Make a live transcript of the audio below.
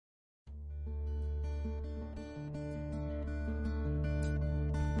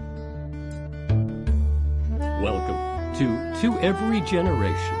Welcome to Every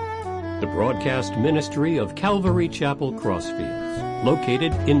Generation, the broadcast ministry of Calvary Chapel Crossfields,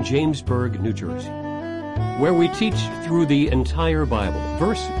 located in Jamesburg, New Jersey, where we teach through the entire Bible,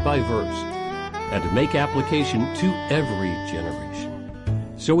 verse by verse, and make application to every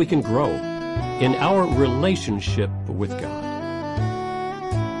generation, so we can grow in our relationship with God.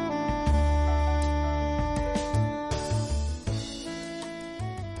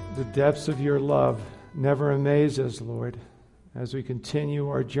 The depths of your love never amaze us, Lord. As we continue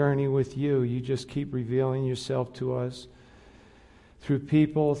our journey with you, you just keep revealing yourself to us through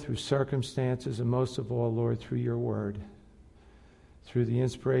people, through circumstances, and most of all, Lord, through your word, through the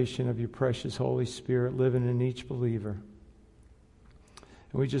inspiration of your precious Holy Spirit living in each believer.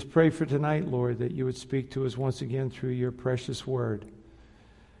 And we just pray for tonight, Lord, that you would speak to us once again through your precious word,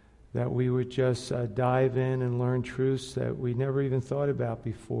 that we would just dive in and learn truths that we never even thought about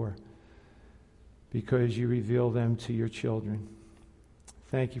before, because you reveal them to your children.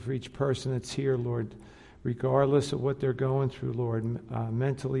 Thank you for each person that's here, Lord, regardless of what they're going through, Lord,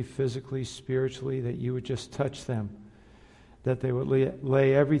 mentally, physically, spiritually, that you would just touch them, that they would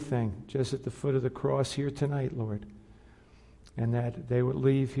lay everything just at the foot of the cross here tonight, Lord, and that they would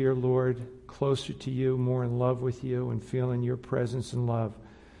leave here, Lord, closer to you, more in love with you, and feeling your presence and love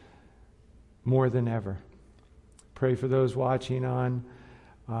more than ever. Pray for those watching on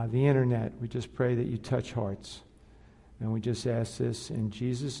the internet. We just pray that you touch hearts. And we just ask this in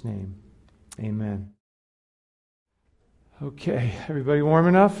Jesus' name. Amen. Okay, everybody warm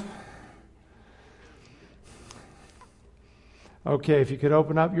enough? Okay, if you could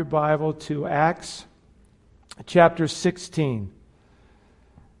open up your Bible to Acts chapter 16.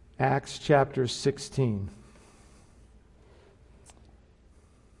 Acts chapter 16.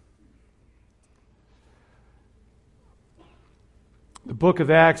 The book of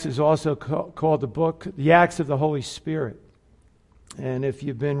Acts is also called the Acts of the Holy Spirit. And if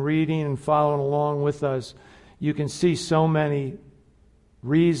you've been reading and following along with us, you can see so many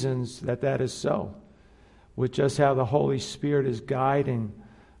reasons that is so, with just how the Holy Spirit is guiding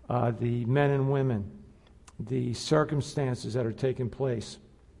the men and women, the circumstances that are taking place.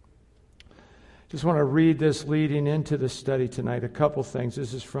 Just want to read this leading into the study tonight, a couple things.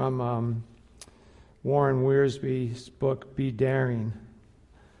 This is from Warren Wiersbe's book, Be Daring.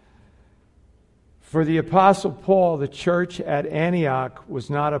 For the Apostle Paul, the church at Antioch was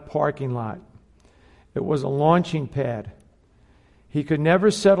not a parking lot. It was a launching pad. He could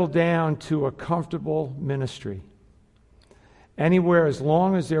never settle down to a comfortable ministry anywhere as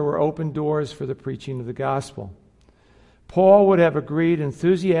long as there were open doors for the preaching of the gospel. Paul would have agreed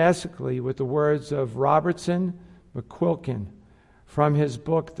enthusiastically with the words of Robertson McQuilkin from his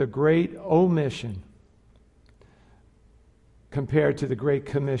book, The Great Omission, compared to the Great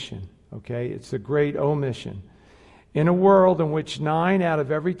Commission. Okay, it's the Great Omission. In a world in which 9 out of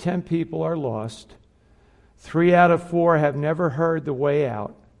every 10 people are lost, 3 out of 4 have never heard the way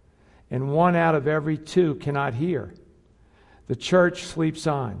out, and 1 out of every 2 cannot hear, the church sleeps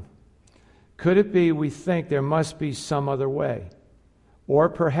on. Could it be we think there must be some other way? Or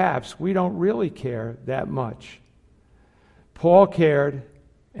perhaps we don't really care that much. Paul cared,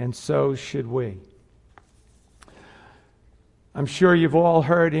 and so should we. I'm sure you've all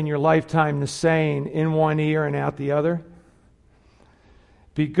heard in your lifetime the saying, in one ear and out the other.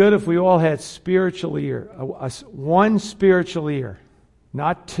 Be good if we all had spiritual ear, one spiritual ear,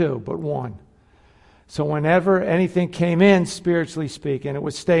 not 2, but 1. So whenever anything came in, spiritually speaking, it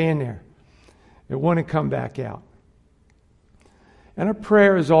would stay in there. It wouldn't come back out. And our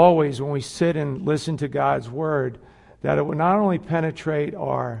prayer is always, when we sit and listen to God's Word, that it would not only penetrate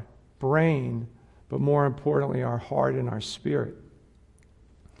our brain, but more importantly, our heart and our spirit.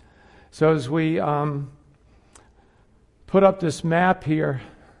 So as we put up this map here,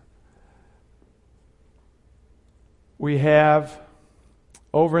 we have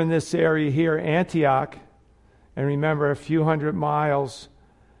over in this area here, Antioch, and remember a few hundred miles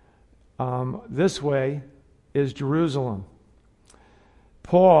this way is Jerusalem.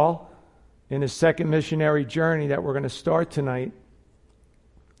 Paul, in his second missionary journey that we're going to start tonight,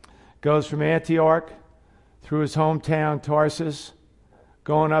 goes from Antioch through his hometown, Tarsus,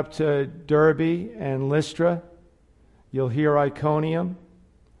 going up to Derbe and Lystra. You'll hear Iconium.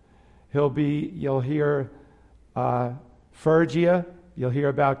 You'll hear Phrygia. You'll hear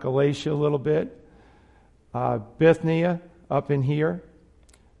about Galatia a little bit. Bithynia up in here.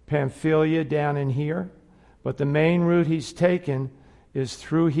 Pamphylia down in here. But the main route he's taken is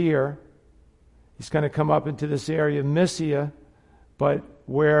through here. He's going to come up into this area of Mysia, but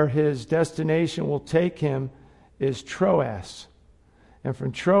where his destination will take him is Troas. And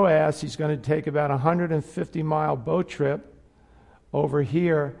from Troas, he's going to take about a 150-mile boat trip over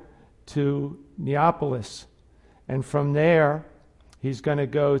here to Neapolis. And from there, he's going to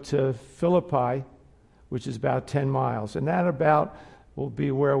go to Philippi, which is about 10 miles. And that about will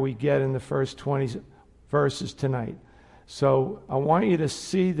be where we get in the first 20 verses tonight. So I want you to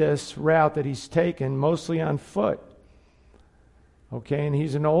see this route that he's taken, mostly on foot. Okay, and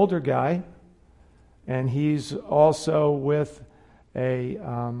he's an older guy, and he's also with a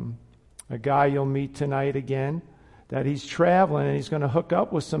guy you'll meet tonight again, that he's traveling, and he's going to hook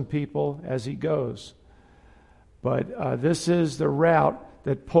up with some people as he goes. But this is the route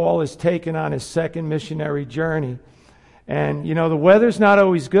that Paul has taken on his second missionary journey. And, you know, the weather's not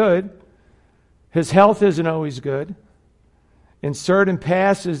always good. His health isn't always good. In certain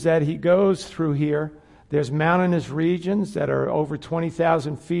passes that he goes through here, there's mountainous regions that are over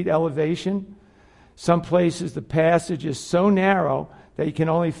 20,000 feet elevation. Some places the passage is so narrow that you can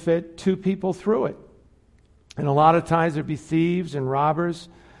only fit 2 people through it. And a lot of times there'd be thieves and robbers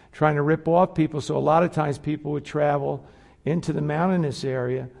trying to rip off people. So a lot of times people would travel into the mountainous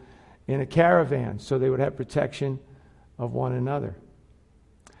area in a caravan so they would have protection of one another.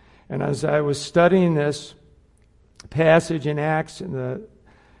 And as I was studying this passage in Acts in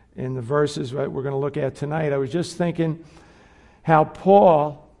the verses that we're going to look at tonight, I was just thinking how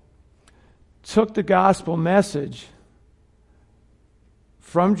Paul took the gospel message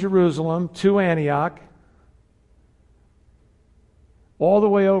from Jerusalem to Antioch all the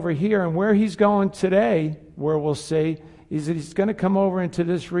way over here, and where he's going today, where we'll see, is that he's going to come over into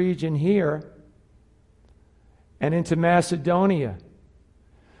this region here and into Macedonia.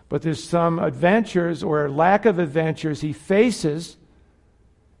 But there's some adventures or lack of adventures he faces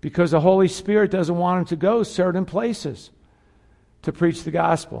because the Holy Spirit doesn't want him to go certain places to preach the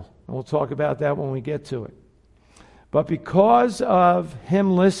gospel. And we'll talk about that when we get to it. But because of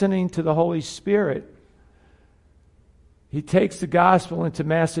him listening to the Holy Spirit, he takes the gospel into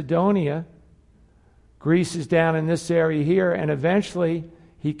Macedonia. Greece is down in this area here, and eventually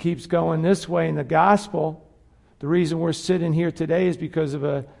he keeps going this way in the gospel. The reason we're sitting here today is because of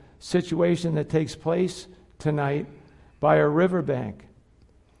a situation that takes place tonight by a riverbank.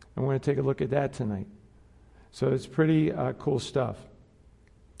 And we're going to take a look at that tonight. So it's pretty cool stuff.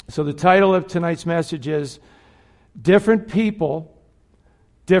 So the title of tonight's message is Different People,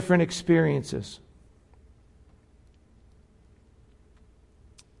 Different Experiences.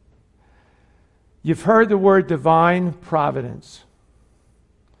 You've heard the word divine providence.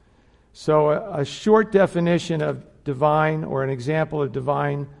 So a short definition of divine, or an example of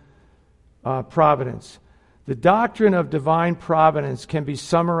divine providence. The doctrine of divine providence can be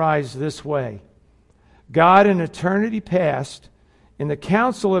summarized this way. God in eternity past, in the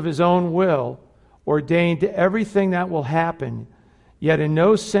counsel of his own will, ordained everything that will happen, yet in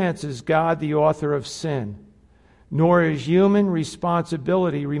no sense is God the author of sin, nor is human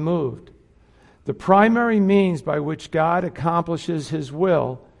responsibility removed. The primary means by which God accomplishes his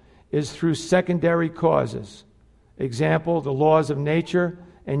will is through secondary causes. Example, the laws of nature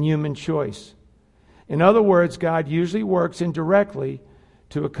and human choice. In other words, God usually works indirectly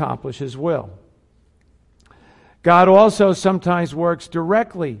to accomplish his will. God also sometimes works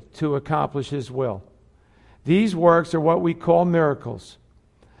directly to accomplish his will. These works are what we call miracles.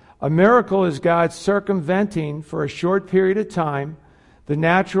 A miracle is God circumventing for a short period of time the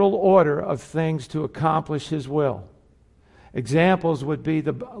natural order of things to accomplish his will. Examples would be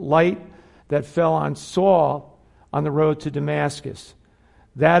the light that fell on Saul on the road to Damascus.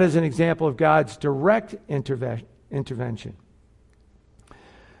 That is an example of God's direct intervention.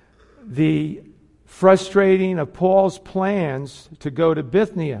 The frustrating of Paul's plans to go to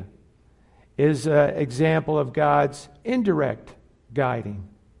Bithynia is an example of God's indirect guiding.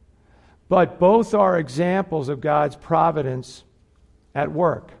 But both are examples of God's providence at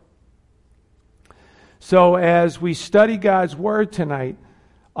work. So as we study God's Word tonight,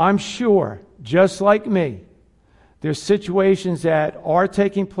 I'm sure, just like me, there's situations that are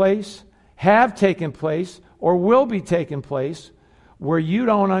taking place, have taken place, or will be taking place where you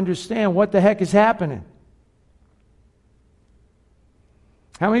don't understand what the heck is happening.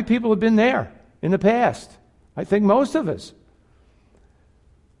 How many people have been there in the past? I think most of us.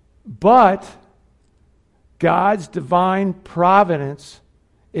 But God's divine providence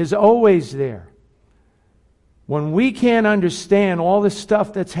is always there. When we can't understand all the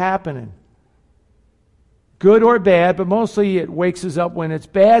stuff that's happening, good or bad, but mostly it wakes us up when it's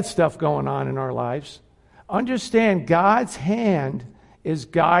bad stuff going on in our lives, understand God's hand is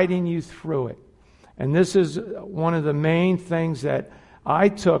guiding you through it. And this is one of the main things that I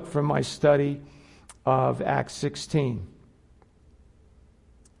took from my study of Acts 16.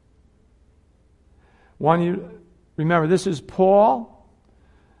 Want you remember, this is Paul.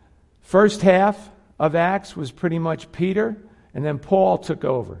 First half of Acts was pretty much Peter, and then Paul took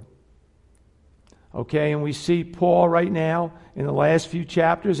over. Okay, and we see Paul right now in the last few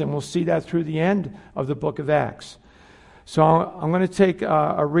chapters, and we'll see that through the end of the book of Acts. So I'm going to take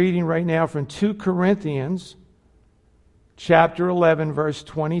a reading right now from 2 Corinthians, chapter 11, verse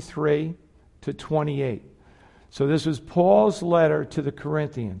 23 to 28. So this was Paul's letter to the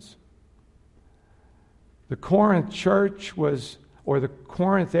Corinthians. The Corinth church the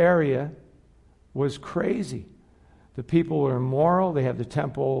Corinth area was crazy. The people were immoral. They had the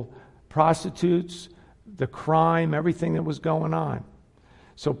temple prostitutes, the crime, everything that was going on.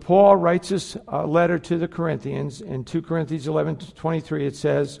 So Paul writes this letter to the Corinthians. In 2 Corinthians 11:23 it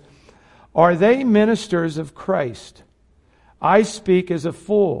says, "Are they ministers of Christ? I speak as a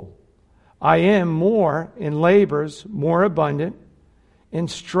fool. I am more in labors more abundant, in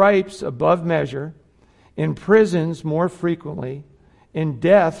stripes above measure, in prisons more frequently, in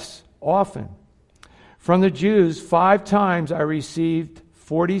deaths often. From the Jews 5 times I received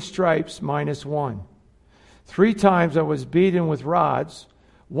 40 stripes minus 1. 3 times I was beaten with rods.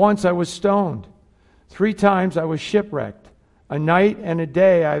 Once I was stoned. 3 times I was shipwrecked. A night and a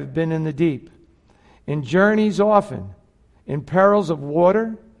day I have been in the deep. In journeys often, in perils of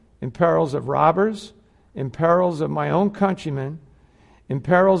water, in perils of robbers, in perils of my own countrymen, in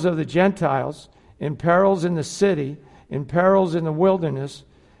perils of the Gentiles, in perils in the city, in perils in the wilderness,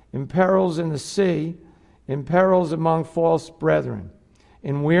 in perils in the sea, in perils among false brethren,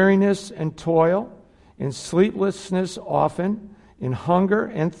 in weariness and toil, in sleeplessness often, in hunger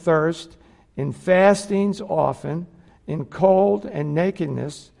and thirst, in fastings often, in cold and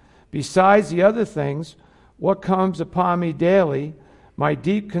nakedness, besides the other things, what comes upon me daily, my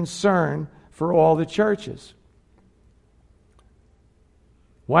deep concern for all the churches."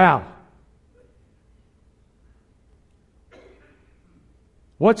 Wow.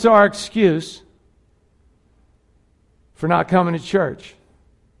 What's our excuse for not coming to church?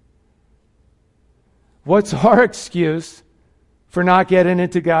 What's our excuse for not getting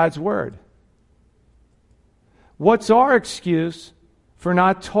into God's Word? What's our excuse for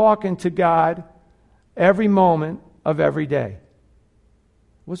not talking to God every moment of every day?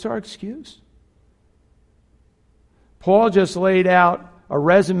 What's our excuse? Paul just laid out a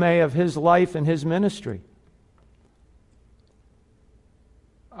resume of his life and his ministry.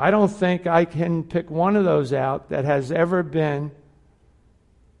 I don't think I can pick one of those out that has ever been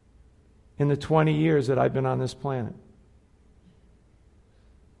in the 20 years that I've been on this planet.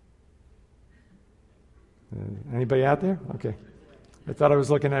 Anybody out there? Okay. I thought I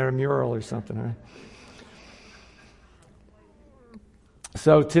was looking at a mural or something. All right.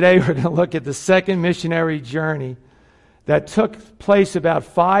 So today we're going to look at the second missionary journey that took place about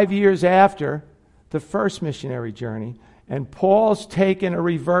 5 years after the first missionary journey. And Paul's taken a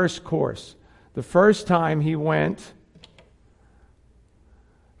reverse course. The first time he went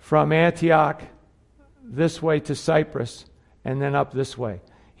from Antioch this way to Cyprus and then up this way.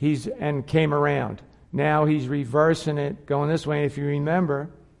 And came around. Now he's reversing it, going this way. And if you remember,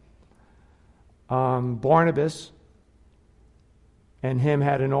 Barnabas and him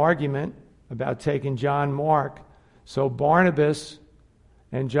had an argument about taking John Mark. So Barnabas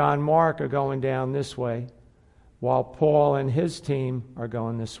and John Mark are going down this way, while Paul and his team are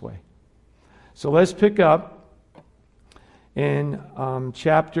going this way. So let's pick up in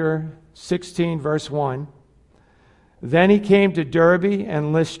chapter 16, verse 1. "Then he came to Derbe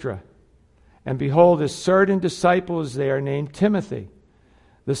and Lystra, and behold, a certain disciple was there named Timothy,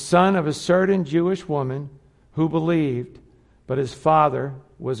 the son of a certain Jewish woman who believed, but his father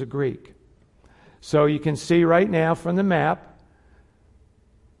was a Greek." So you can see right now from the map,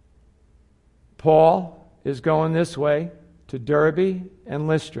 Paul is going this way to Derbe and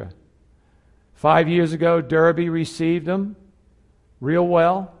Lystra. 5 years ago, Derbe received him real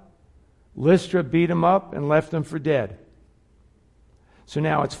well. Lystra beat him up and left him for dead. So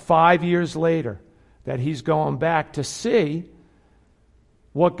now it's 5 years later that he's going back to see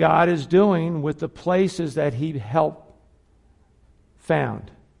what God is doing with the places that he helped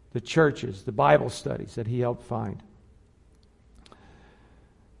found, the churches, the Bible studies that he helped find.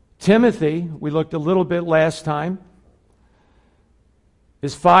 Timothy, we looked a little bit last time,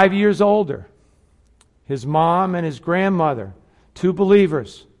 is 5 years older. His mom and his grandmother, 2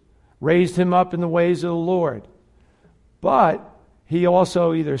 believers, raised him up in the ways of the Lord. But he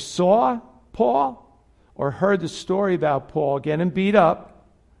also either saw Paul or heard the story about Paul getting beat up,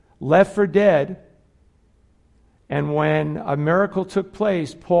 left for dead, and when a miracle took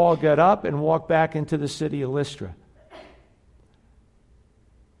place, Paul got up and walked back into the city of Lystra.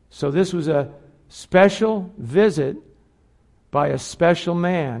 So this was a special visit by a special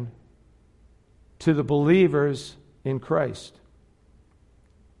man to the believers in Christ.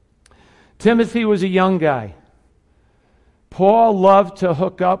 Timothy was a young guy. Paul loved to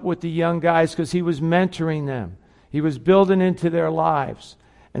hook up with the young guys because he was mentoring them. He was building into their lives.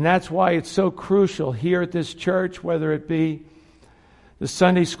 And that's why it's so crucial here at this church, whether it be the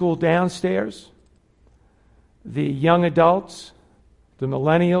Sunday school downstairs, the young adults, the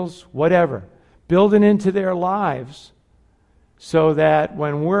millennials, whatever, building into their lives so that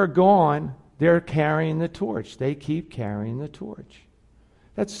when we're gone, they're carrying the torch. They keep carrying the torch.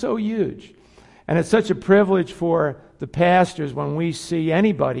 That's so huge. And it's such a privilege for the pastors when we see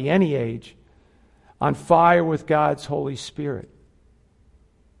anybody, any age, on fire with God's Holy Spirit.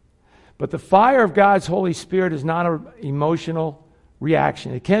 But the fire of God's Holy Spirit is not an emotional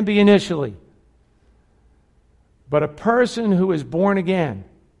reaction. It can be initially. But a person who is born again,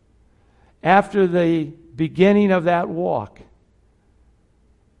 after the beginning of that walk,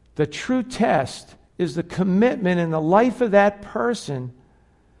 the true test is the commitment in the life of that person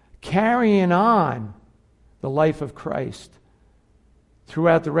carrying on the life of Christ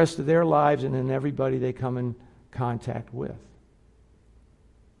throughout the rest of their lives and in everybody they come in contact with.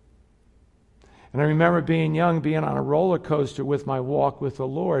 And I remember being young, being on a roller coaster with my walk with the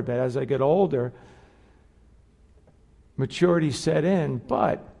Lord. But as I get older, maturity set in.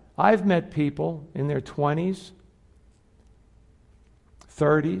 But I've met people in their 20s,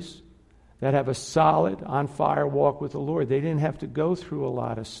 30s, that have a solid, on-fire walk with the Lord. They didn't have to go through a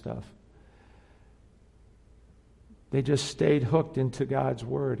lot of stuff. They just stayed hooked into God's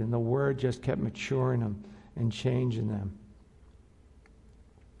Word, and the Word just kept maturing them and changing them.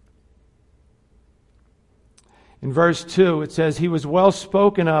 In verse 2, it says, he was well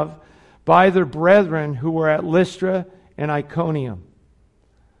spoken of by their brethren who were at Lystra and Iconium.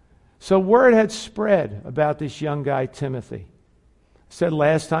 So word had spread about this young guy, Timothy. I said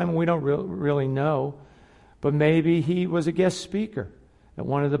last time, we don't really know, but maybe he was a guest speaker at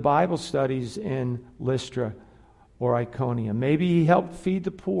one of the Bible studies in Lystra or Iconium. Maybe he helped feed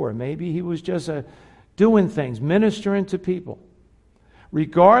the poor. Maybe he was just doing things, ministering to people.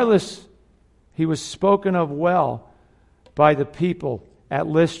 Regardless, he was spoken of well by the people at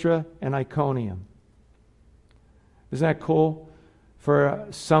Lystra and Iconium. Isn't that cool? For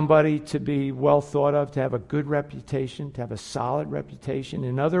somebody to be well thought of, to have a good reputation, to have a solid reputation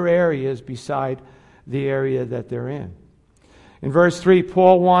in other areas beside the area that they're in. In verse 3,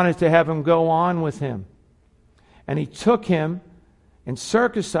 Paul wanted to have him go on with him. And he took him and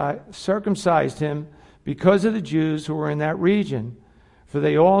circumcised him because of the Jews who were in that region, for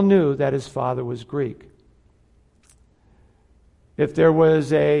they all knew that his father was Greek. If there was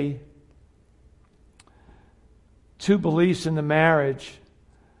two beliefs in the marriage,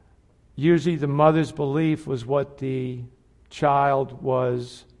 usually the mother's belief was what the child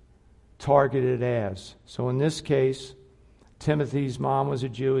was targeted as. So in this case, Timothy's mom was a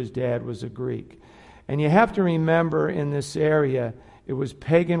Jew, his dad was a Greek. And you have to remember in this area, it was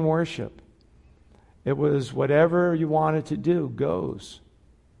pagan worship. It was whatever you wanted to do goes.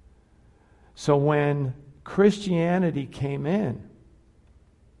 So when Christianity came in,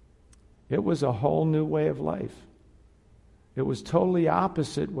 it was a whole new way of life. It was totally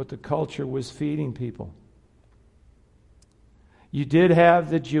opposite what the culture was feeding people. You did have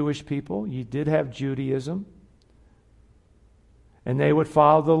the Jewish people. You did have Judaism. And they would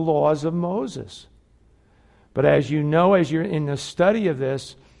follow the laws of Moses. But as you know, as you're in the study of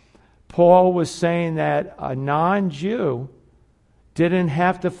this, Paul was saying that a non-Jew didn't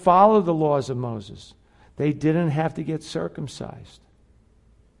have to follow the laws of Moses. They didn't have to get circumcised.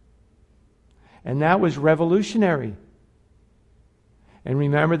 And that was revolutionary. And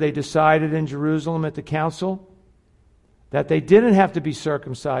remember, they decided in Jerusalem at the council that they didn't have to be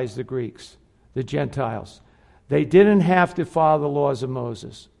circumcised, the Greeks, the Gentiles. They didn't have to follow the laws of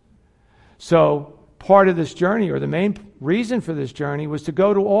Moses. So part of this journey, or the main reason for this journey, was to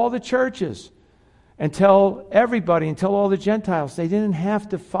go to all the churches and tell everybody and tell all the Gentiles they didn't have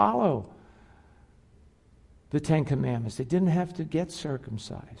to follow the Ten Commandments. They didn't have to get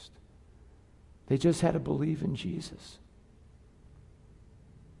circumcised. They just had to believe in Jesus.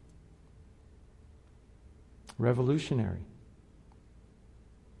 Revolutionary.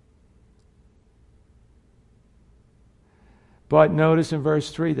 But notice in verse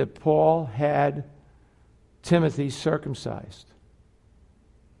 3 that Paul had Timothy circumcised.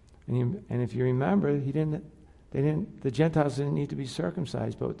 And if you remember, the Gentiles didn't need to be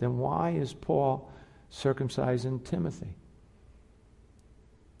circumcised. But then why is Paul circumcising Timothy?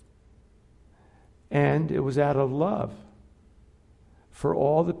 And it was out of love for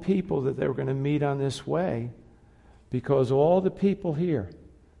all the people that they were going to meet on this way, because all the people here,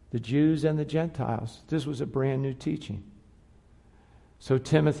 the Jews and the Gentiles, this was a brand new teaching. So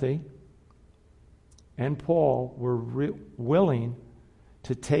Timothy and Paul were willing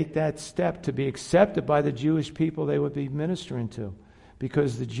to take that step to be accepted by the Jewish people they would be ministering to,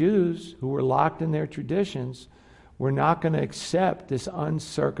 because the Jews, who were locked in their traditions, were not going to accept this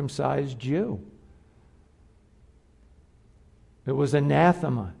uncircumcised Jew. It was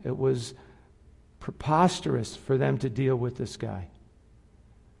anathema. It was preposterous for them to deal with this guy.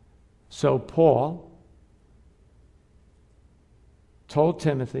 So Paul told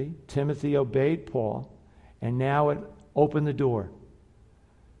Timothy. Timothy obeyed Paul, and now it opened the door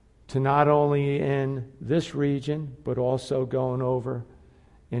to not only in this region, but also going over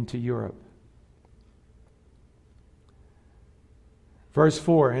into Europe. Verse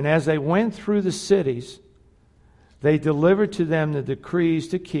 4, and as they went through the cities, they delivered to them the decrees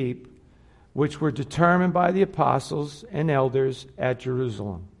to keep, which were determined by the apostles and elders at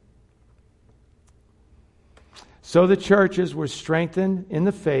Jerusalem. So the churches were strengthened in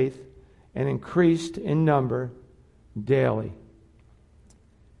the faith and increased in number daily.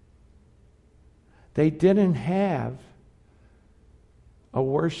 They didn't have a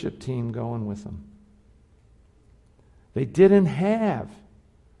worship team going with them. They didn't have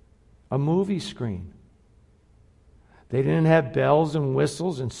a movie screen. They didn't have bells and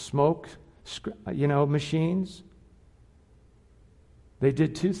whistles and smoke, machines. They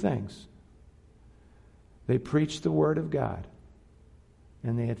did two things. They preached the Word of God,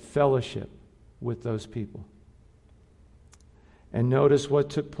 and they had fellowship with those people. And notice what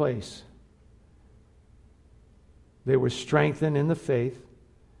took place. They were strengthened in the faith,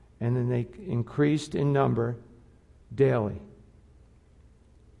 and then they increased in number daily.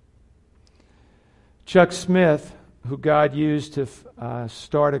 Chuck Smith, who God used to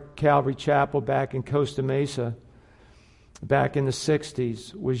start a Calvary Chapel back in Costa Mesa back in the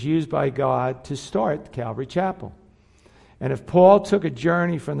 60s, was used by God to start Calvary Chapel. And if Paul took a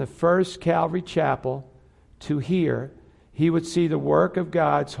journey from the first Calvary Chapel to here, he would see the work of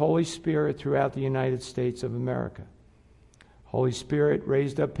God's Holy Spirit throughout the United States of America. Holy Spirit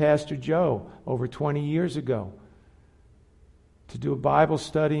raised up Pastor Joe over 20 years ago to do a Bible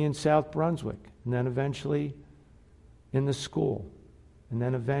study in South Brunswick, and then eventually in the school, and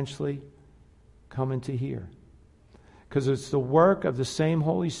then eventually coming to here. Because it's the work of the same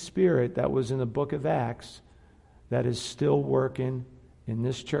Holy Spirit that was in the book of Acts that is still working in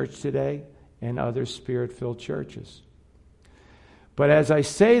this church today and other Spirit-filled churches. But as I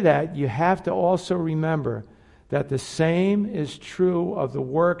say that, you have to also remember that the same is true of the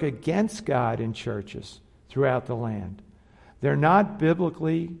work against God in churches throughout the land. They're not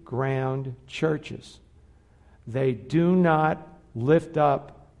biblically ground churches. They do not lift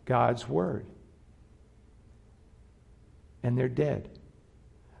up God's Word. And they're dead.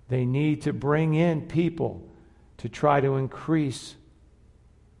 They need to bring in people to try to increase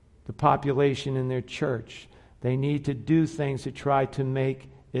the population in their church. They need to do things to try to make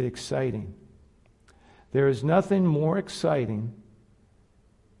it exciting. There is nothing more exciting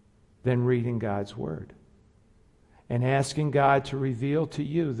than reading God's Word and asking God to reveal to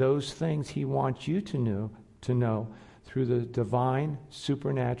you those things He wants you to know through the divine,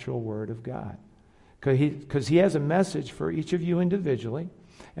 supernatural Word of God. Because He has a message for each of you individually,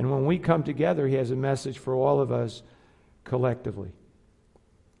 and when we come together, He has a message for all of us collectively.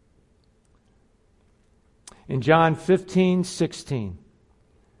 In John 15:16,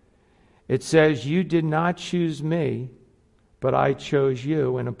 it says, "You did not choose me, but I chose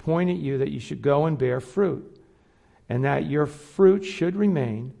you and appointed you that you should go and bear fruit, and that your fruit should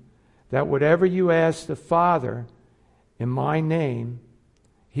remain, that whatever you ask the Father in my name,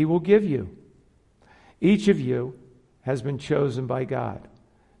 He will give you." Each of you has been chosen by God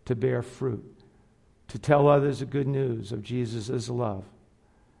to bear fruit, to tell others the good news of Jesus' love,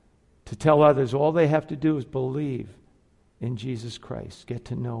 to tell others all they have to do is believe in Jesus Christ, get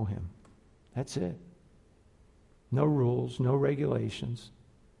to know Him. That's it. No rules, no regulations.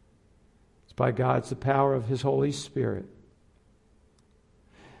 It's by the power of His Holy Spirit.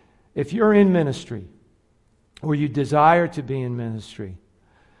 If you're in ministry, or you desire to be in ministry,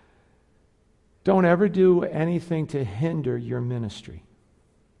 don't ever do anything to hinder your ministry.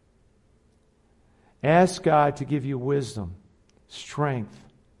 Ask God to give you wisdom, strength,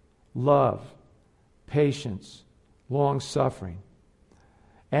 love, patience, long-suffering.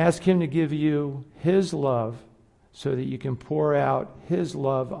 Ask Him to give you His love so that you can pour out His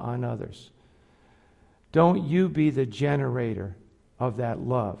love on others. Don't you be the generator of that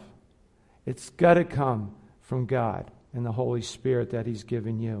love. It's got to come from God. and the Holy Spirit that He's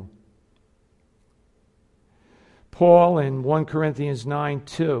given you. Paul in 1 Corinthians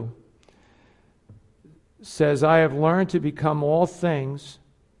 9:2 says, I have learned to become all things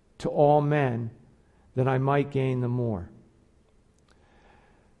to all men, that I might gain the more.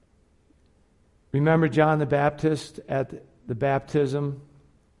 Remember John the Baptist at the baptism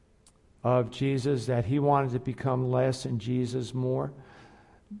of Jesus, that he wanted to become less and Jesus more?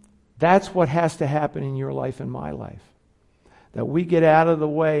 That's what has to happen in your life and my life. That we get out of the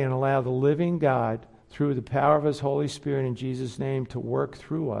way and allow the living God, through the power of His Holy Spirit in Jesus' name, to work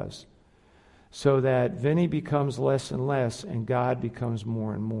through us, so that Vinny becomes less and less and God becomes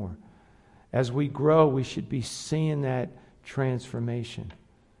more and more. As we grow, we should be seeing that transformation.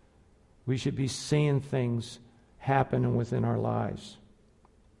 We should be seeing things happen within our lives.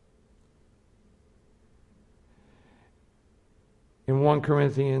 In 1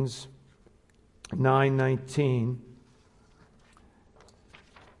 Corinthians 9:19,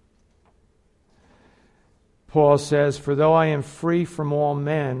 Paul says, for though I am free from all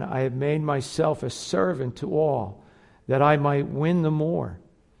men, I have made myself a servant to all, that I might win the more.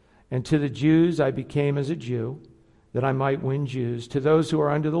 And to the Jews I became as a Jew, that I might win Jews. To those who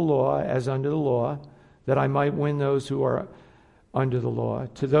are under the law, as under the law, that I might win those who are under the law.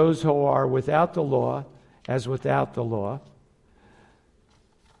 To those who are without the law, as without the law,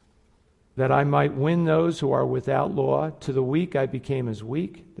 that I might win those who are without law. To the weak I became as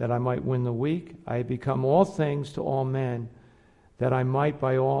weak, that I might win the weak. I have become all things to all men, that I might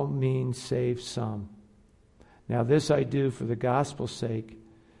by all means save some. Now this I do for the gospel's sake,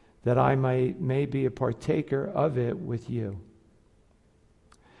 that I may be a partaker of it with you.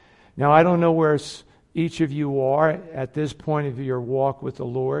 Now I don't know where each of you are at this point of your walk with the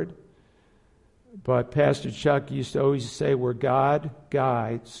Lord, but Pastor Chuck used to always say, where God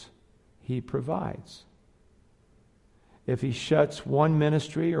guides, He provides. If He shuts one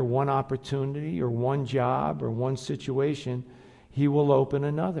ministry or one opportunity or one job or one situation, He will open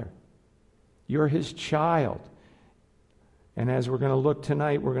another. You're His child. And as we're going to look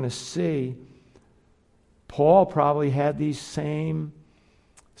tonight, we're going to see Paul probably had these same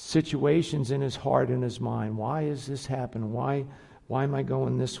situations in his heart and his mind. Why is this happening? Why am I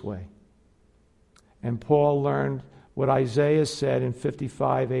going this way? And Paul learned what Isaiah said in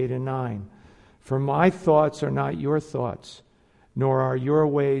 55:8-9. For my thoughts are not your thoughts, nor are your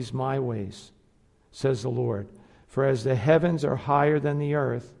ways my ways, says the Lord. For as the heavens are higher than the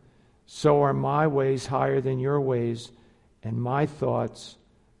earth, so are my ways higher than your ways, and my thoughts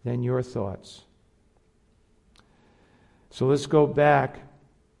than your thoughts. So let's go back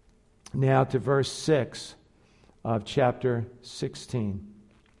now to verse 6 of chapter 16.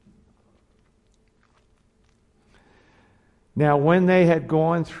 Now when they had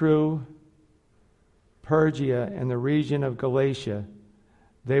gone through Phrygia and the region of Galatia,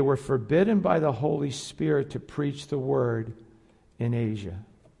 they were forbidden by the Holy Spirit to preach the word in Asia.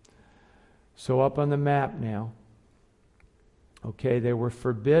 So up on the map now, okay, they were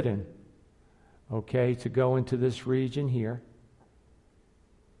forbidden, okay, to go into this region here,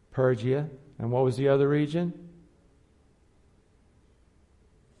 Phrygia, and what was the other region?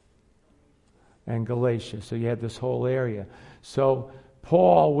 And Galatia. So you had this whole area. So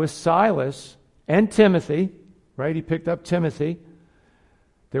Paul with Silas and Timothy, right? He picked up Timothy.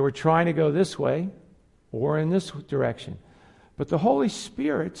 They were trying to go this way or in this direction. But the Holy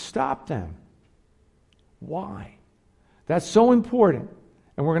Spirit stopped them. Why? That's so important.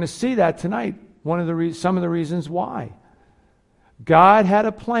 And we're going to see that tonight. Some of the reasons why. God had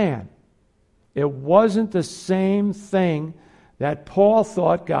a plan. It wasn't the same thing that Paul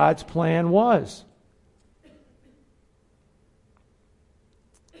thought God's plan was.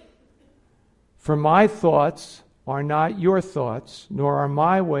 For my thoughts are not your thoughts, nor are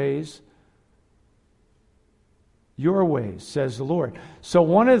my ways your ways, says the Lord. So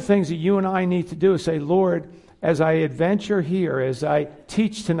one of the things that you and I need to do is say, Lord, as I adventure here, as I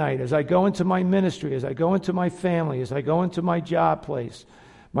teach tonight, as I go into my ministry, as I go into my family, as I go into my job place,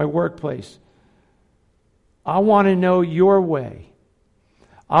 my workplace, I want to know your way.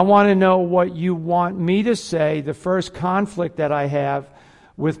 I want to know what you want me to say the first conflict that I have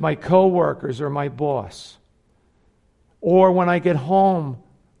with my coworkers or my boss. Or when I get home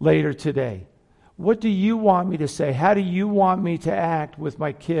later today. What do you want me to say? How do you want me to act with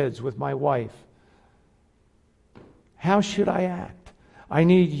my kids, with my wife? How should I act? I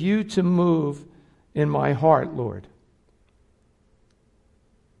need you to move in my heart, Lord.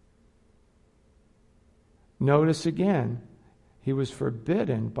 Notice again, he was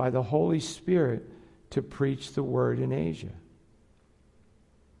forbidden by the Holy Spirit to preach the word in Asia.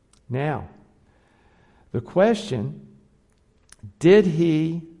 Now, the question Did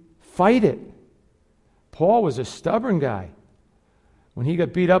he fight it? Paul was a stubborn guy. When he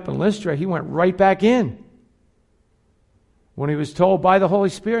got beat up in Lystra, he went right back in. When he was told by the Holy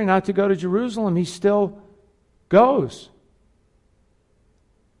Spirit not to go to Jerusalem, he still goes.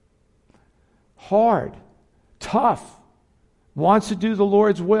 Hard, tough, wants to do the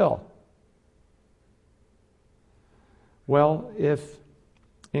Lord's will. Well, if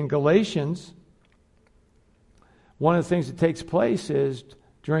in Galatians, one of the things that takes place is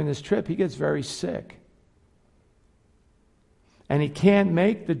during this trip, he gets very sick. And he can't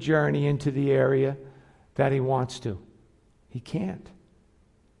make the journey into the area that he wants to. He can't.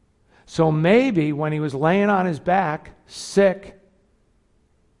 So maybe when he was laying on his back, sick,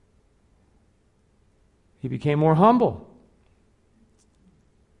 he became more humble.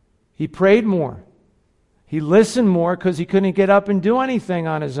 He prayed more. He listened more because he couldn't get up and do anything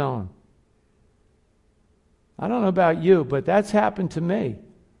on his own. I don't know about you, but that's happened to me,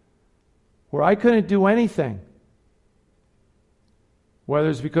 where I couldn't do anything. Whether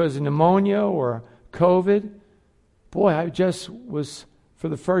it's because of pneumonia or COVID, boy, I just was, for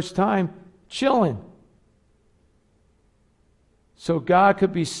the first time, chilling. So God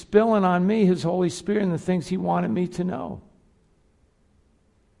could be spilling on me His Holy Spirit and the things He wanted me to know.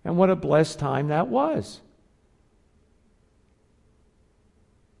 And what a blessed time that was.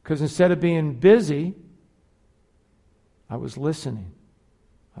 Because instead of being busy, I was listening.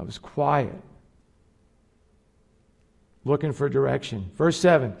 I was quiet. Looking for direction. Verse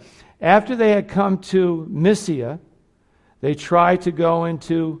 7. After they had come to Mysia, they tried to go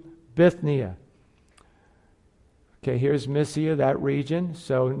into Bithynia. Okay, here's Mysia, that region.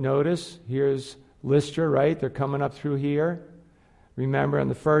 So notice, here's Lystra, right? They're coming up through here. Remember, on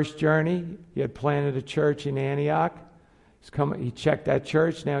the first journey, he had planted a church in Antioch. He checked that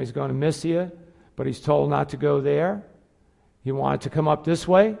church. Now he's going to Mysia, but he's told not to go there. He wanted to come up this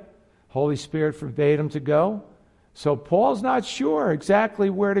way. Holy Spirit forbade him to go. So Paul's not sure exactly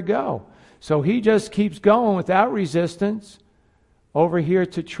where to go. So he just keeps going without resistance over here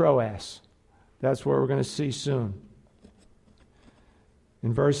to Troas. That's where we're going to see soon.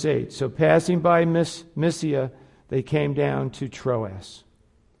 In verse 8, so passing by Mysia, they came down to Troas.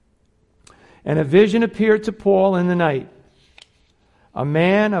 And a vision appeared to Paul in the night. A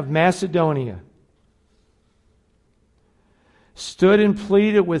man of Macedonia stood and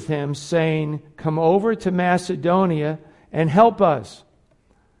pleaded with him, saying, come over to Macedonia and help us.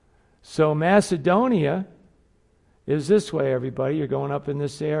 So Macedonia is this way, everybody. You're going up in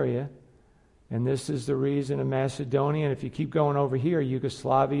this area. And this is the reason of Macedonia. And if you keep going over here,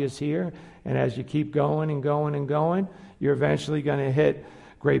 Yugoslavia is here. And as you keep going and going and going, you're eventually going to hit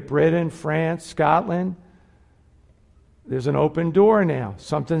Great Britain, France, Scotland. There's an open door now.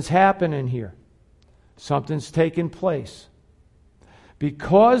 Something's happening here. Something's taking place.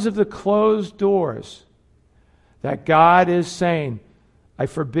 Because of the closed doors that God is saying, I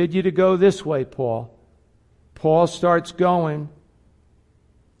forbid you to go this way, Paul. Paul starts going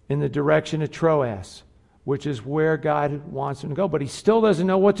in the direction of Troas, which is where God wants him to go. But he still doesn't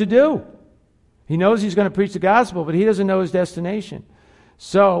know what to do. He knows he's going to preach the gospel, but he doesn't know his destination.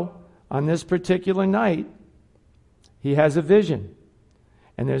 So, on this particular night, he has a vision.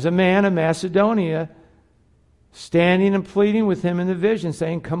 And there's a man of Macedonia standing and pleading with him in the vision,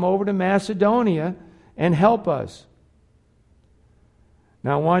 saying, come over to Macedonia and help us.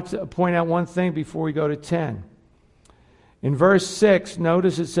 Now, I want to point out one thing before we go to 10. In verse 6,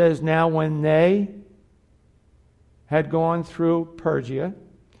 notice it says, now when they had gone through Pergia,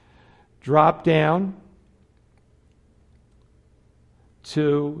 drop down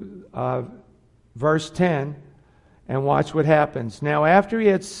to verse 10 and watch what happens. Now, after he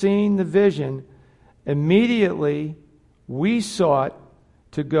had seen the vision, immediately we sought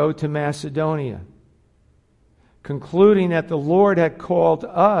to go to Macedonia, concluding that the Lord had called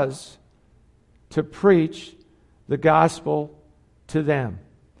us to preach the gospel to them.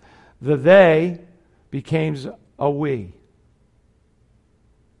 The they becomes a we.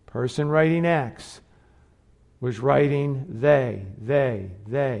 Person writing Acts was writing they.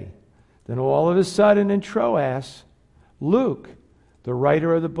 Then all of a sudden in Troas, Luke, the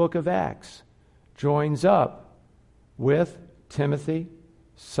writer of the book of Acts, joins up with Timothy,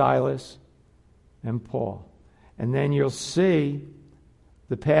 Silas, and Paul. And then you'll see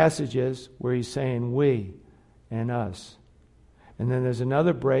the passages where he's saying we and us. And then there's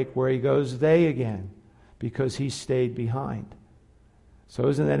another break where he goes they again because he stayed behind. So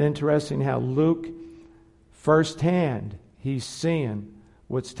isn't that interesting how Luke, firsthand, he's seeing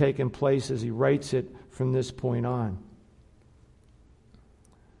what's taking place as he writes it from this point on.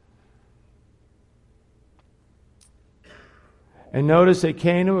 And notice they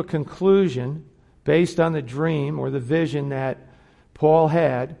came to a conclusion based on the dream or the vision that Paul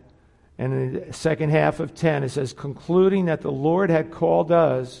had. And in the second half of 10, it says, concluding that the Lord had called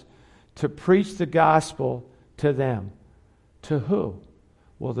us to preach the gospel to them. To who?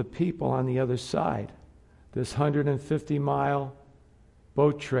 Well, the people on the other side. This 150-mile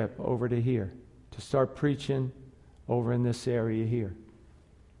boat trip over to here to start preaching over in this area here.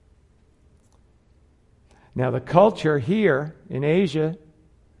 Now, the culture here in Asia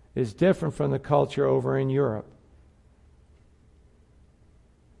is different from the culture over in Europe.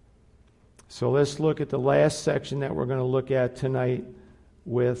 So let's look at the last section that we're going to look at tonight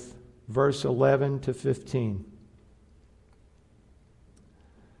with verse 11 to 15.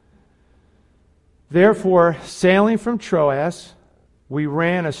 Therefore, sailing from Troas, we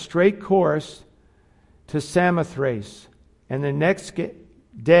ran a straight course to Samothrace, and the next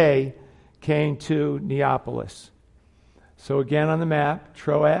day came to Neapolis. So again on the map,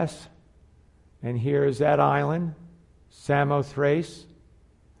 Troas, and here's that island, Samothrace,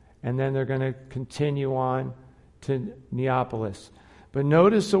 and then they're going to continue on to Neapolis. But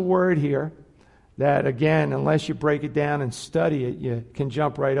notice a word here that, again, unless you break it down and study it, you can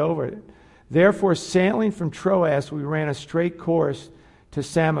jump right over it. Therefore, sailing from Troas, we ran a straight course to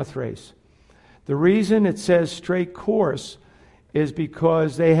Samothrace. The reason it says straight course is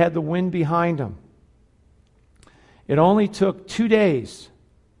because they had the wind behind them. It only took 2 days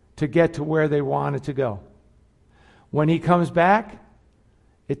to get to where they wanted to go. When he comes back,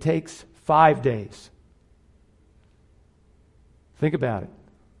 it takes 5 days. Think about it.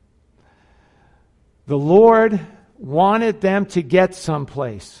 The Lord wanted them to get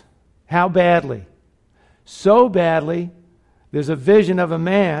someplace. How badly? So badly, there's a vision of a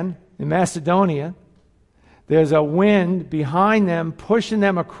man in Macedonia. There's a wind behind them, pushing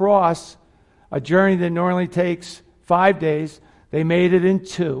them across a journey that normally takes 5 days. They made it in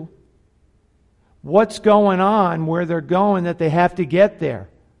 2. What's going on where they're going that they have to get there?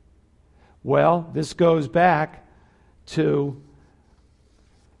 Well, this goes back to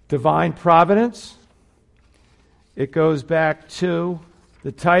divine providence. It goes back to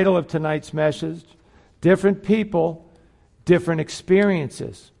the title of tonight's message, different people, different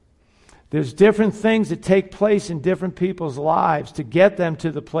experiences. There's different things that take place in different people's lives to get them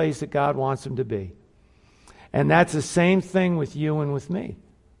to the place that God wants them to be. And that's the same thing with you and with me.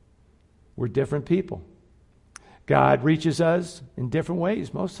 We're different people. God reaches us in different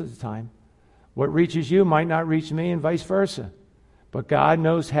ways most of the time. What reaches you might not reach me and vice versa. But God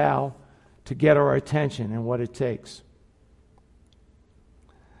knows how to get our attention and what it takes.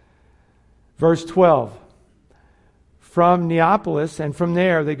 Verse 12. From Neapolis, and from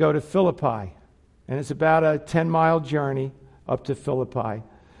there they go to Philippi. And it's about a 10-mile journey up to Philippi,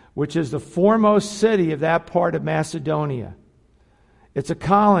 which is the foremost city of that part of Macedonia. It's a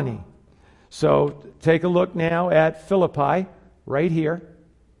colony. So take a look now at Philippi, right here.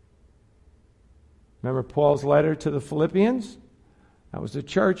 Remember Paul's letter to the Philippians? That was the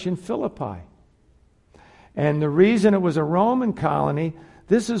church in Philippi. And the reason it was a Roman colony,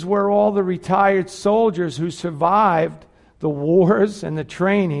 this is where all the retired soldiers who survived the wars and the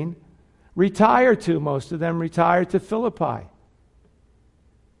training retired to. Most of them retired to Philippi.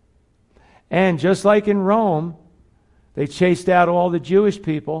 And just like in Rome, they chased out all the Jewish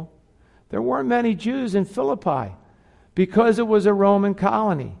people. There weren't many Jews in Philippi because it was a Roman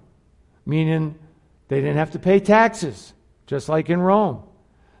colony, meaning they didn't have to pay taxes, just like in Rome.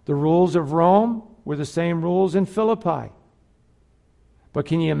 The rules of Rome were the same rules in Philippi. But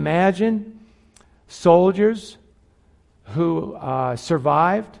can you imagine soldiers who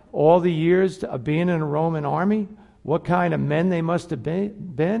survived all the years of being in a Roman army? What kind of men they must have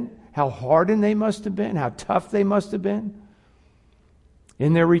been? How hardened they must have been? How tough they must have been?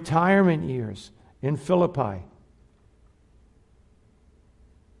 In their retirement years in Philippi.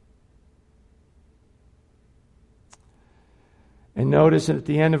 And notice at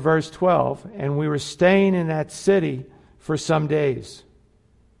the end of verse 12, and we were staying in that city for some days.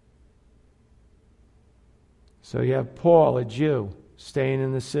 So you have Paul, a Jew, staying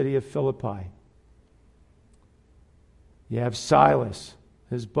in the city of Philippi. You have Silas,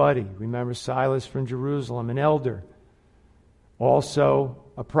 his buddy. Remember Silas from Jerusalem, an elder, also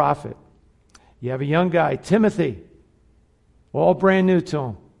a prophet. You have a young guy, Timothy, all brand new to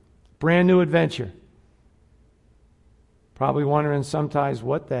him, brand new adventure. Probably wondering sometimes,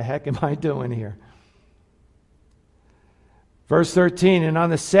 what the heck am I doing here? Verse 13, and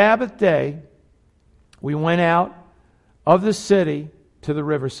on the Sabbath day, we went out of the city to the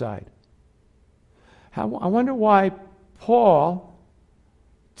riverside. I wonder why Paul,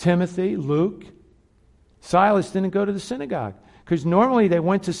 Timothy, Luke, Silas didn't go to the synagogue. Because normally they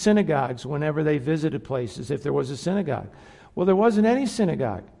went to synagogues whenever they visited places, if there was a synagogue. Well, there wasn't any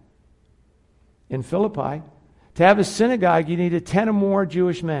synagogue in Philippi. To have a synagogue, you needed 10 or more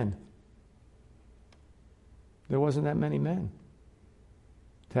Jewish men. There wasn't that many men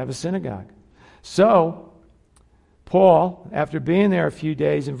to have a synagogue. So, Paul, after being there a few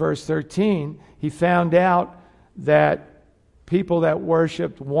days, in verse 13, he found out that people that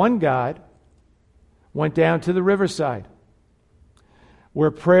worshiped one God went down to the riverside,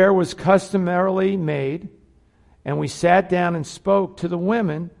 where prayer was customarily made, and we sat down and spoke to the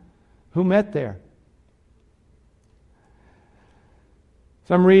women who met there.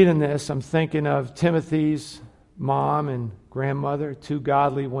 So I'm reading this, I'm thinking of Timothy's mom and grandmother, two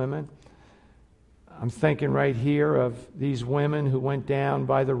godly women. I'm thinking right here of these women who went down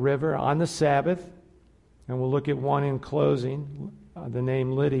by the river on the Sabbath, and we'll look at one in closing, the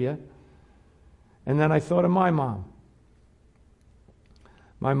name Lydia. And then I thought of my mom.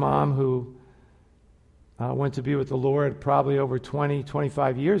 My mom, who went to be with the Lord probably over 20,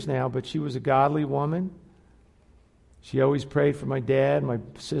 25 years now, but she was a godly woman. She always prayed for my dad, my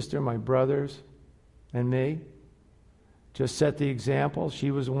sister, my brothers, and me. Just set the example.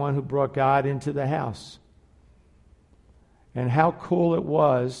 She was the one who brought God into the house. And how cool it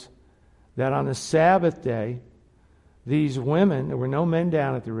was that on the Sabbath day, these women, there were no men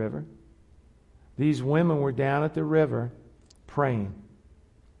down at the river, these women were down at the river praying.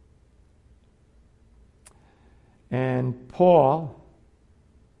 And Paul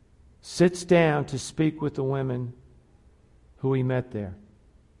sits down to speak with the women who he met there.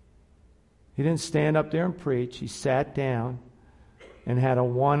 He didn't stand up there and preach. He sat down and had a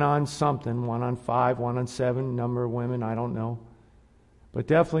 1 on something, 1 on 5, 1 on 7, number of women, I don't know. But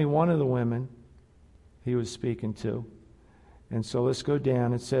definitely one of the women he was speaking to. And so let's go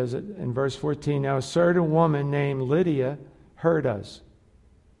down. It says in verse 14, now a certain woman named Lydia heard us.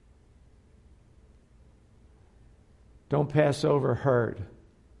 Don't pass over heard.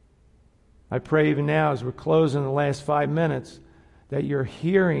 I pray even now as we're closing the last 5 minutes that you're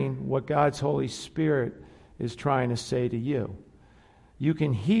hearing what God's Holy Spirit is trying to say to you. You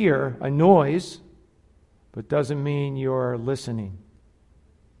can hear a noise, but doesn't mean you're listening.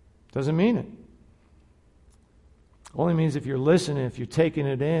 Doesn't mean it. Only means if you're listening, if you're taking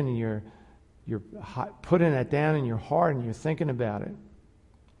it in, and you're putting it down in your heart and you're thinking about it.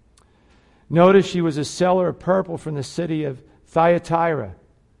 Notice she was a seller of purple from the city of Thyatira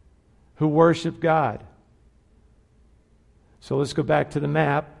who worshiped God. So let's go back to the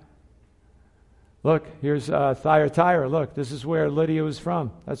map. Look, here's Thyatira. Look, this is where Lydia was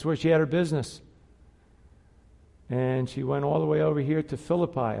from. That's where she had her business. And she went all the way over here to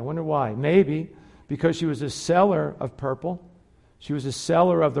Philippi. I wonder why. Maybe because she was a seller of purple. She was a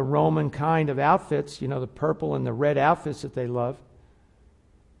seller of the Roman kind of outfits, you know, the purple and the red outfits that they love.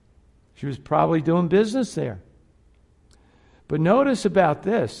 She was probably doing business there. But notice about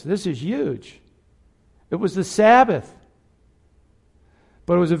this. This is huge. It was the Sabbath.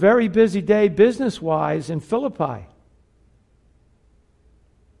 But it was a very busy day business-wise in Philippi.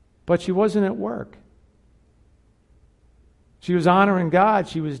 But she wasn't at work. She was honoring God.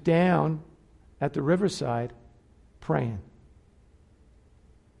 She was down at the riverside praying.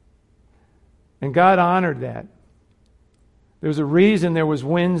 And God honored that. There was a reason there was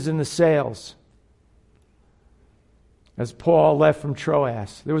winds in the sails as Paul left from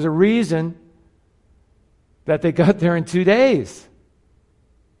Troas. There was a reason that they got there in 2 days.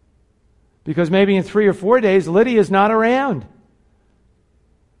 Because maybe in 3 or 4 days, Lydia's not around.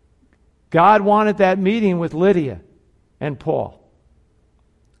 God wanted that meeting with Lydia and Paul.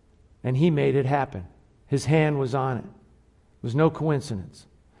 And he made it happen. His hand was on it. It was no coincidence.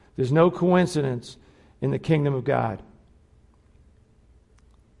 There's no coincidence in the kingdom of God.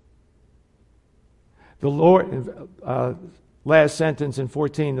 The Lord, last sentence in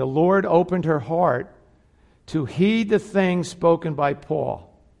 14, the Lord opened her heart to heed the things spoken by Paul.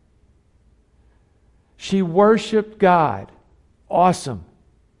 She worshiped God. Awesome.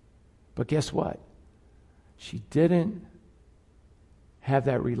 But guess what? She didn't have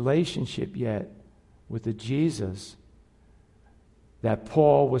that relationship yet with the Jesus that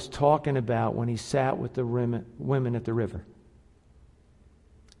Paul was talking about when he sat with the women at the river.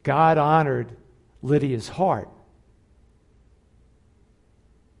 God honored Lydia's heart.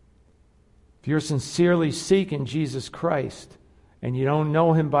 If you're sincerely seeking Jesus Christ, and you don't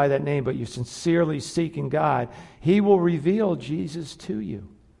know him by that name, but you're sincerely seeking God, he will reveal Jesus to you.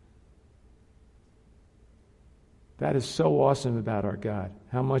 That is so awesome about our God,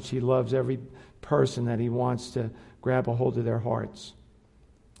 how much he loves every person that he wants to grab a hold of their hearts.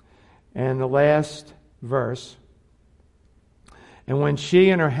 And the last verse, And when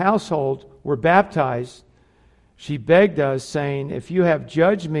she and her household were baptized, she begged us, saying, if you have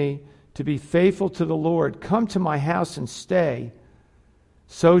judged me to be faithful to the Lord, come to my house and stay.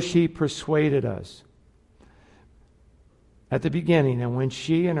 So she persuaded us. At the beginning, and when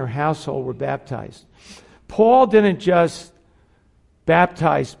she and her household were baptized. Paul didn't just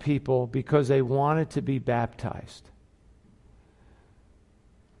baptize people because they wanted to be baptized.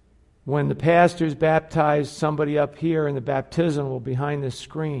 When the pastors baptize somebody up here in the baptismal behind the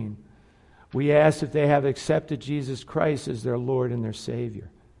screen, we ask if they have accepted Jesus Christ as their Lord and their Savior.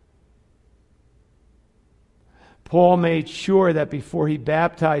 Paul made sure that before he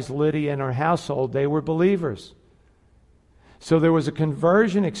baptized Lydia and her household, they were believers. So there was a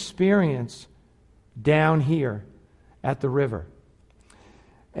conversion experience down here at the river.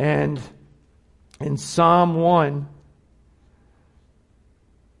 And in Psalm 1,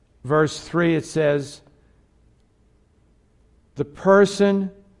 verse 3, it says, the person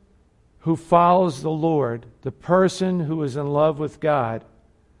who follows the Lord, the person who is in love with God,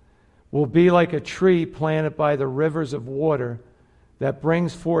 will be like a tree planted by the rivers of water that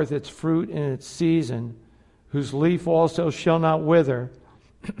brings forth its fruit in its season, whose leaf also shall not wither,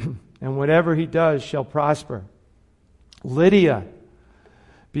 and whatever he does shall prosper. Lydia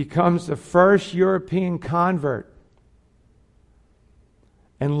becomes the first European convert.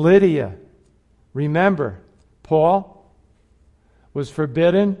 And Lydia, remember, Paul was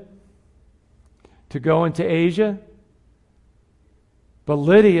forbidden to go into Asia, but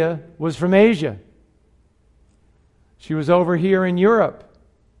Lydia was from Asia. She was over here in Europe.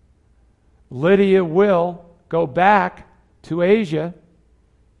 Lydia will go back to Asia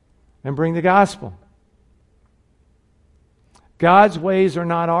and bring the gospel. God's ways are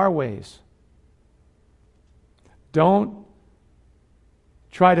not our ways. Don't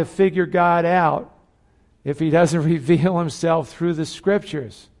try to figure God out if he doesn't reveal himself through the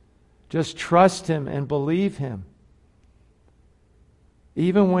scriptures. Just trust him and believe him.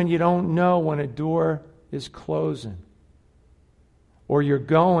 Even when you don't know when a door is closing, or you're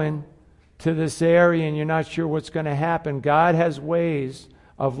going to this area and you're not sure what's going to happen, God has ways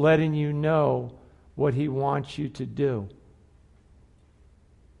of letting you know what he wants you to do.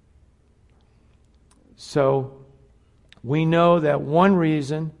 So we know that one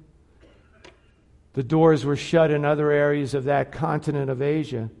reason the doors were shut in other areas of that continent of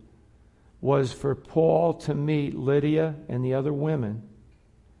Asia was for Paul to meet Lydia and the other women,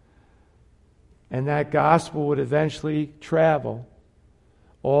 and that gospel would eventually travel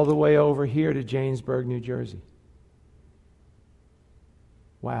all the way over here to Jamesburg, New Jersey.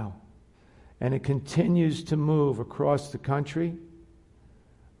 Wow. And it continues to move across the country,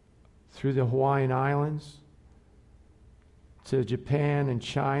 through the Hawaiian Islands, to Japan and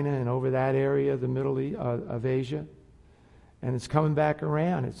China and over that area, the middle of Asia. And it's coming back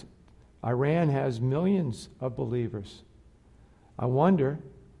around. Iran has millions of believers. I wonder,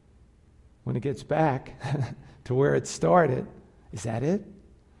 when it gets back to where it started, is that it?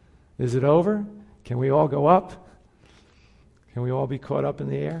 Is it over? Can we all go up? Can we all be caught up in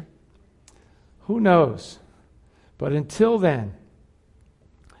the air? Who knows? But until then,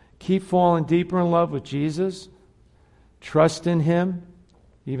 keep falling deeper in love with Jesus. Trust in him,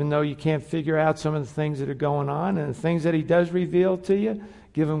 even though you can't figure out some of the things that are going on, and the things that he does reveal to you,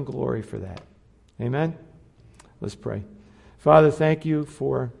 give him glory for that. Amen? Let's pray. Father, thank you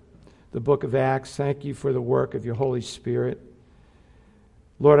for the book of Acts. Thank you for the work of your Holy Spirit.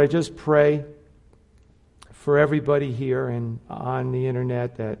 Lord, I just pray for everybody here and on the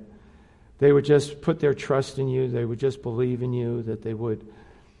internet that they would just put their trust in you, they would just believe in you, that they would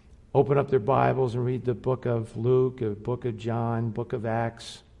open up their Bibles and read the book of Luke, the book of John, book of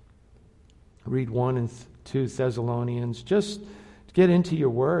Acts, read 1 and 2 Thessalonians. Just get into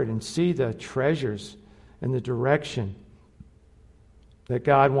your word and see the treasures and the direction that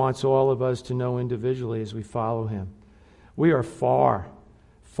God wants all of us to know individually as we follow him. We are far,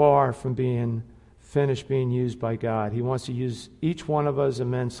 far from being finished being used by God. He wants to use each one of us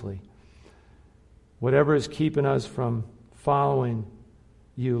immensely. Whatever is keeping us from following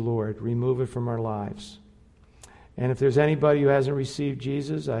you, Lord, remove it from our lives. And if there's anybody who hasn't received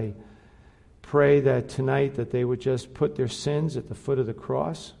Jesus, I pray that tonight that they would just put their sins at the foot of the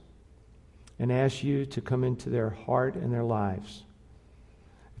cross and ask you to come into their heart and their lives.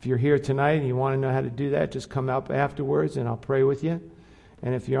 If you're here tonight and you want to know how to do that, just come up afterwards and I'll pray with you.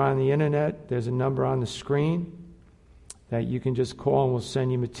 And if you're on the internet, there's a number on the screen that you can just call and we'll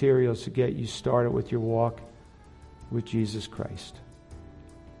send you materials to get you started with your walk with Jesus Christ.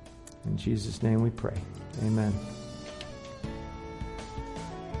 In Jesus' name we pray. Amen.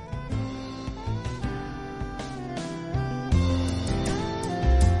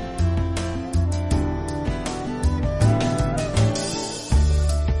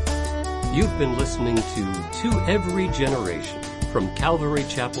 been listening to Every Generation from Calvary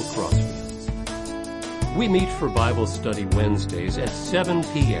Chapel Crossfields. We meet for Bible study Wednesdays at 7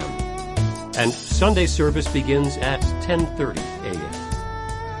 p.m. and Sunday service begins at 10:30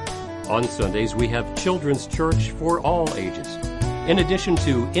 a.m. On Sundays, we have children's church for all ages, in addition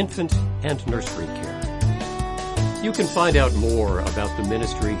to infant and nursery care. You can find out more about the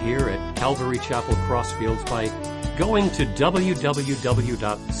ministry here at Calvary Chapel Crossfields by going to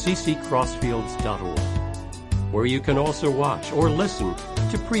www.cccrossfields.org, where you can also watch or listen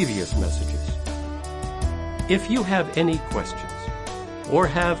to previous messages. If you have any questions or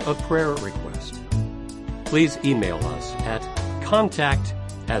have a prayer request, please email us at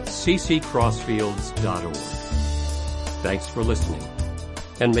contact@cccrossfields.org. Thanks for listening,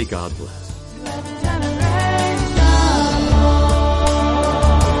 and may God bless.